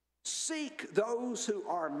 seek those who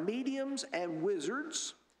are mediums and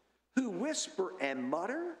wizards, who whisper and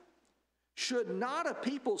mutter, should not a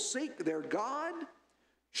people seek their God?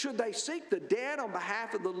 Should they seek the dead on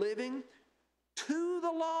behalf of the living? To the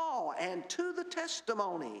law and to the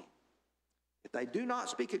testimony. If they do not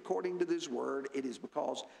speak according to this word, it is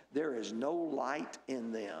because there is no light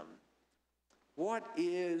in them. What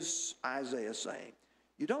is Isaiah saying?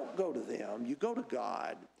 You don't go to them, you go to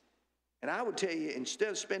God. And I would tell you, instead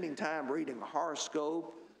of spending time reading a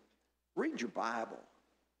horoscope, read your Bible.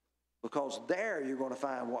 Because there you're going to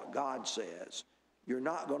find what God says. You're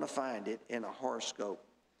not going to find it in a horoscope.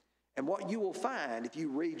 And what you will find if you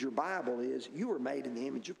read your Bible is you are made in the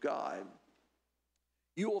image of God.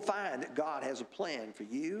 You will find that God has a plan for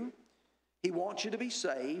you. He wants you to be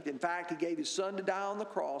saved. In fact, He gave His Son to die on the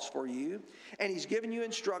cross for you. And He's given you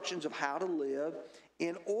instructions of how to live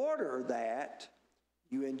in order that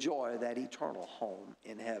you enjoy that eternal home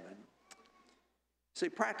in heaven. See,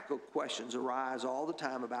 practical questions arise all the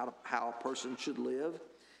time about how a person should live.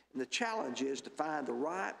 And the challenge is to find the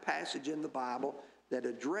right passage in the Bible that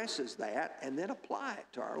addresses that and then apply it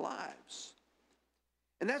to our lives.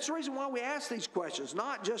 And that's the reason why we ask these questions,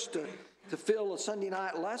 not just to fill a Sunday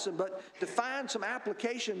night lesson, but to find some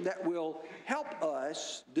application that will help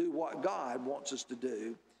us do what God wants us to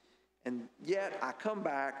do. And yet I come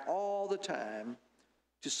back all the time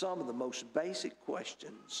to some of the most basic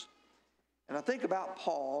questions. And I think about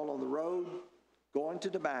Paul on the road going to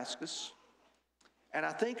Damascus. And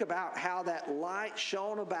I think about how that light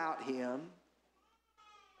shone about him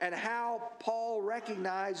and how Paul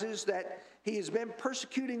recognizes that he has been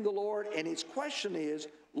persecuting the Lord, and his question is,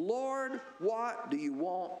 Lord, what do you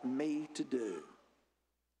want me to do?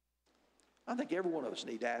 I think every one of us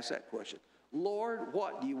need to ask that question. Lord,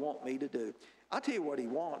 what do you want me to do? I'll tell you what he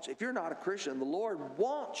wants. If you're not a Christian, the Lord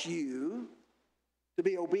wants you to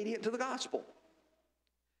be obedient to the gospel.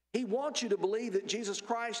 He wants you to believe that Jesus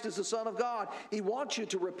Christ is the Son of God. He wants you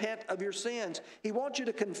to repent of your sins. He wants you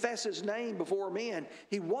to confess His name before men.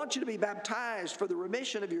 He wants you to be baptized for the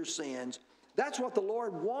remission of your sins. That's what the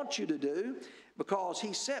Lord wants you to do, because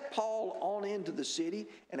He sent Paul on into the city,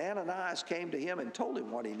 and Ananias came to him and told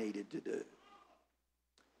him what he needed to do.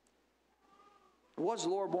 What does the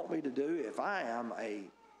Lord want me to do if I am a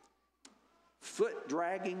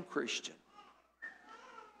foot-dragging Christian?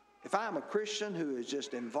 If I'm a Christian who is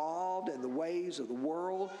just involved in the ways of the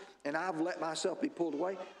world and I've let myself be pulled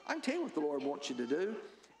away, I can tell you what the Lord wants you to do.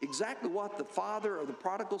 Exactly what the father of the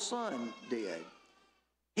prodigal son did.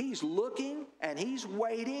 He's looking and He's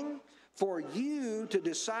waiting for you to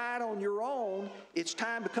decide on your own it's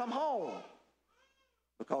time to come home,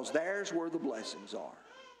 because there's where the blessings are.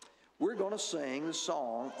 We're going to sing the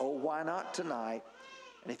song, Oh, Why Not Tonight?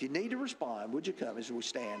 And if you need to respond, would you come as we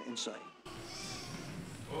stand and sing?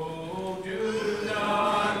 Oh, do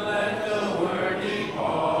not let the word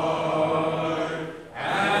depart,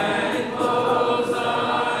 and close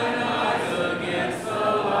thine eyes against the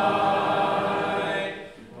light.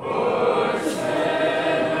 For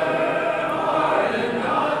sinner, harden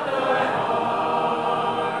not thy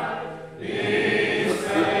heart. Be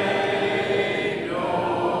saved,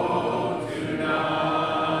 oh,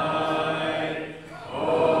 tonight.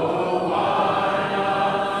 Oh, why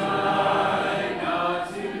not tonight, not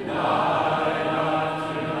tonight?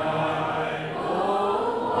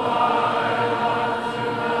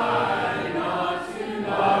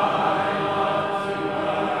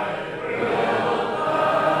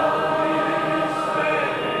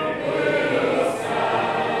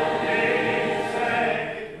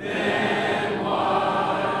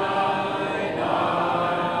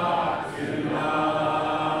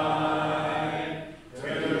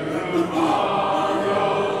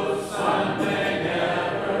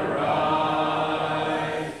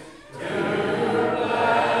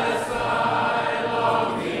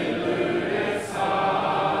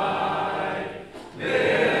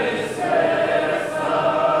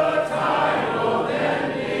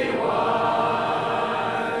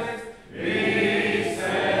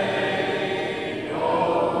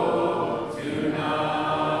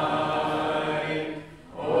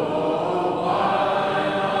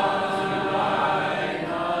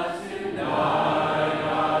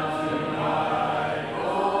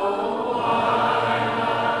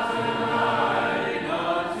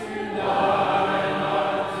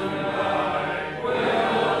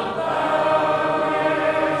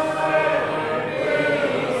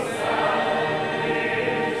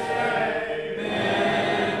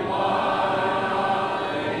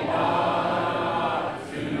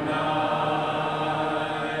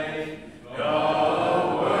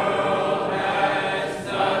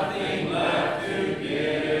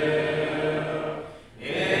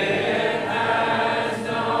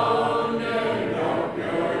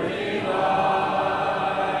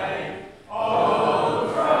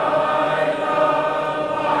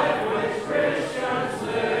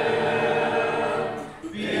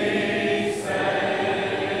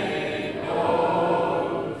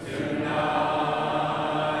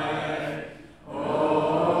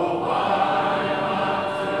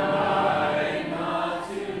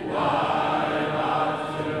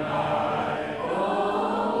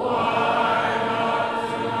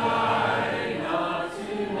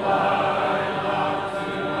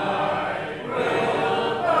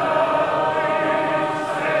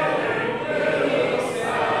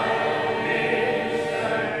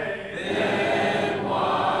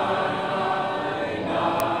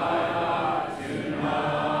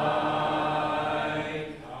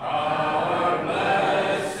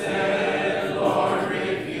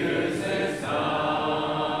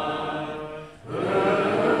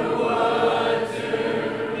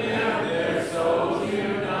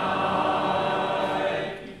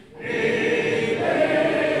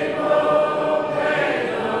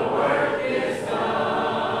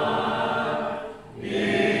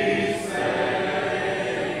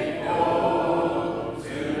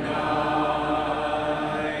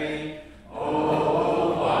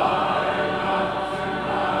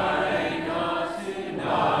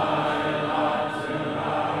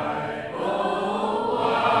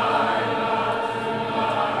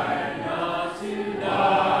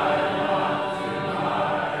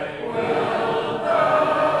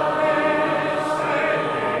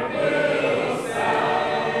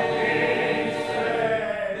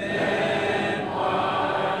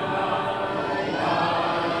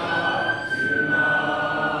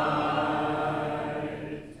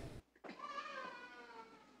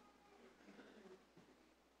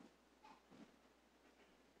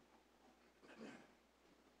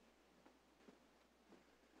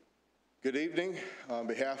 Good evening. On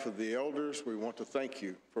behalf of the elders, we want to thank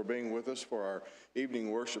you for being with us for our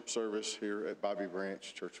evening worship service here at Bobby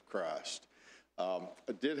Branch Church of Christ. I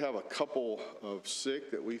did have a couple of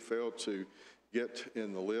sick that we failed to get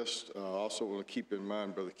in the list. Also want to keep in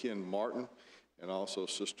mind Brother Ken Martin and also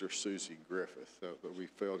Sister Susie Griffith. That we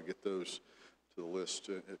failed to get those to the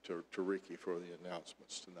list to Ricky for the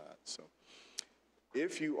announcements tonight. So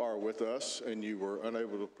if you are with us and you were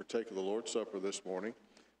unable to partake of the Lord's Supper this morning,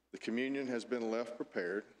 the communion has been left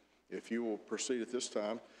prepared. If you will proceed at this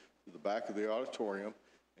time to the back of the auditorium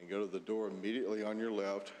and go to the door immediately on your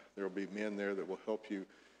left, there will be men there that will help you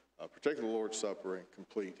partake of the Lord's Supper and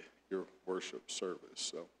complete your worship service.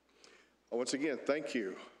 So once again, thank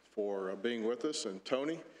you for being with us. And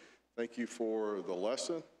Tony, thank you for the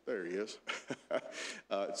lesson. There he is.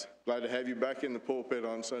 It's glad to have you back in the pulpit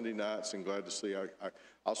on Sunday nights, and glad to see.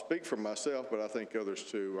 I'll speak for myself, but I think others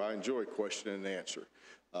too. I enjoy question and answer.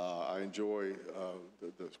 I enjoy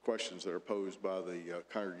the questions that are posed by the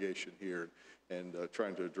congregation here, and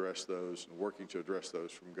trying to address those and working to address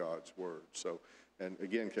those from God's Word. So, and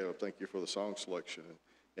again, Caleb, thank you for the song selection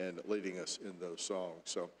and leading us in those songs.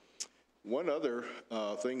 So, one other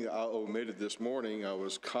thing that I omitted this morning, I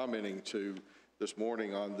was commenting to this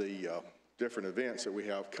morning on the different events that we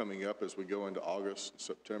have coming up as we go into August,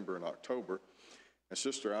 September, and October. And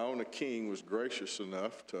Sister Iona King was gracious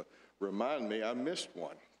enough to remind me I missed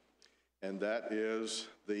one, and that is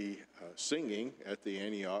the singing at the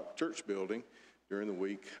Antioch Church Building during the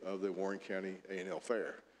week of the Warren County A&L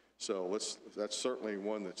Fair. So that's certainly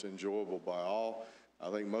one that's enjoyable by all. I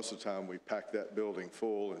think most of the time we pack that building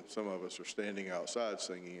full, and some of us are standing outside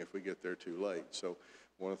singing if we get there too late. So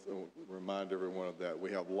I want to remind everyone of that.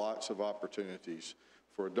 We have lots of opportunities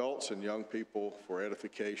for adults and young people for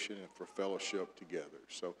edification and for fellowship together.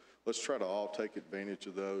 So let's try to all take advantage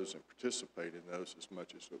of those and participate in those as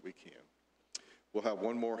much as we can. We'll have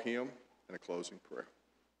one more hymn and a closing prayer.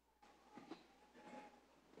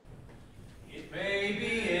 It may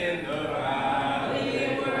be in the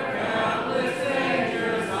valley where countless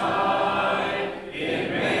dangers hide.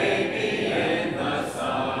 It may be in the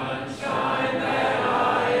sunshine that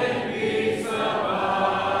I in peace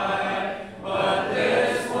abide. But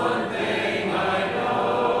this one thing I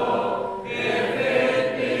know, if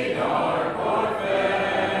it be dark or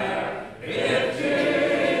fair, if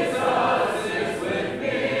Jesus is with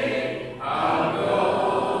me, I'll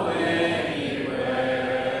go anywhere.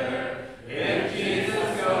 If Jesus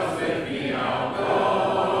goes with me, I'll go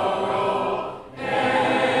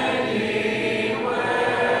anywhere.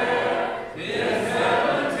 'Tis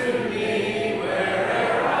heaven to me,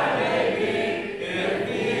 where'er I may be, if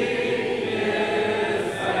He is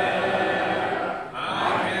there. I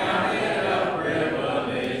count it a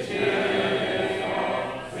privilege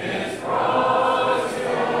His cross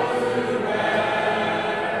to bear.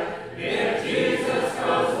 If Jesus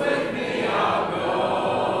goes with me, I'll go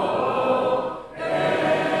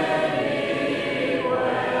anywhere.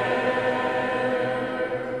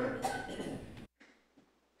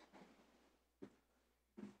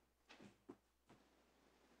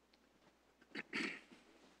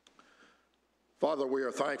 Father, we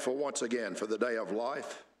are thankful once again for the day of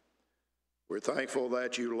life. We're thankful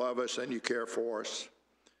that you love us and you care for us.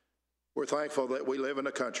 We're thankful that we live in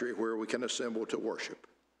a country where we can assemble to worship.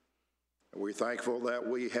 We're thankful that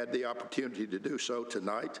we had the opportunity to do so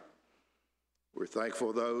tonight. We're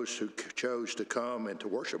thankful those who chose to come and to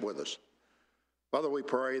worship with us. Father, we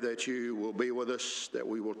pray that you will be with us, that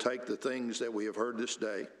we will take the things that we have heard this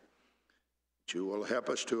day, that you will help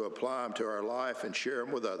us to apply them to our life and share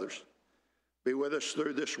them with others. Be with us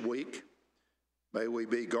through this week. May we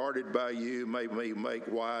be guarded by you. May we make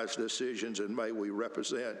wise decisions, and may we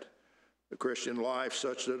represent the Christian life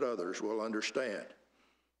such that others will understand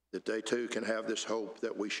that they too can have this hope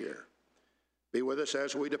that we share. Be with us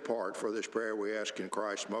as we depart. For this prayer we ask in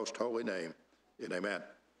Christ's most holy name, and amen.